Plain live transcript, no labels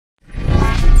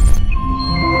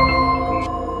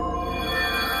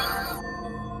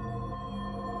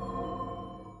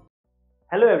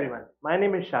Hello everyone, my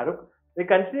name is Shahrukh. We're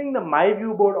continuing the My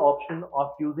ViewBoard option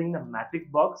of using the matrix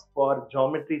box for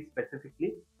geometry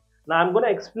specifically. Now I'm going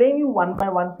to explain you one by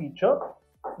one feature,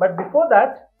 but before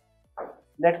that,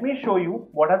 let me show you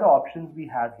what are the options we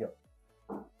have here.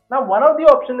 Now one of the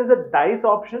option is a dice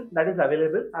option that is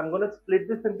available. I'm going to split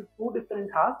this into two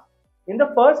different halves. In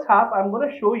the first half, I'm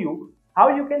going to show you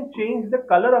how you can change the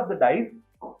color of the dice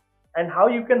and how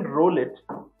you can roll it.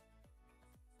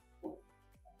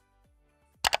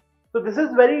 So this is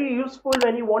very useful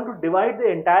when you want to divide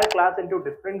the entire class into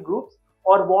different groups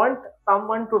or want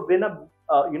someone to win a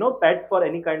pet for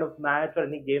any kind of match or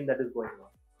any game that is going on.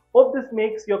 Hope this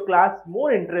makes your class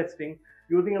more interesting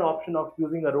using an option of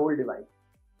using a roll device.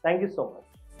 Thank you so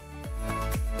much.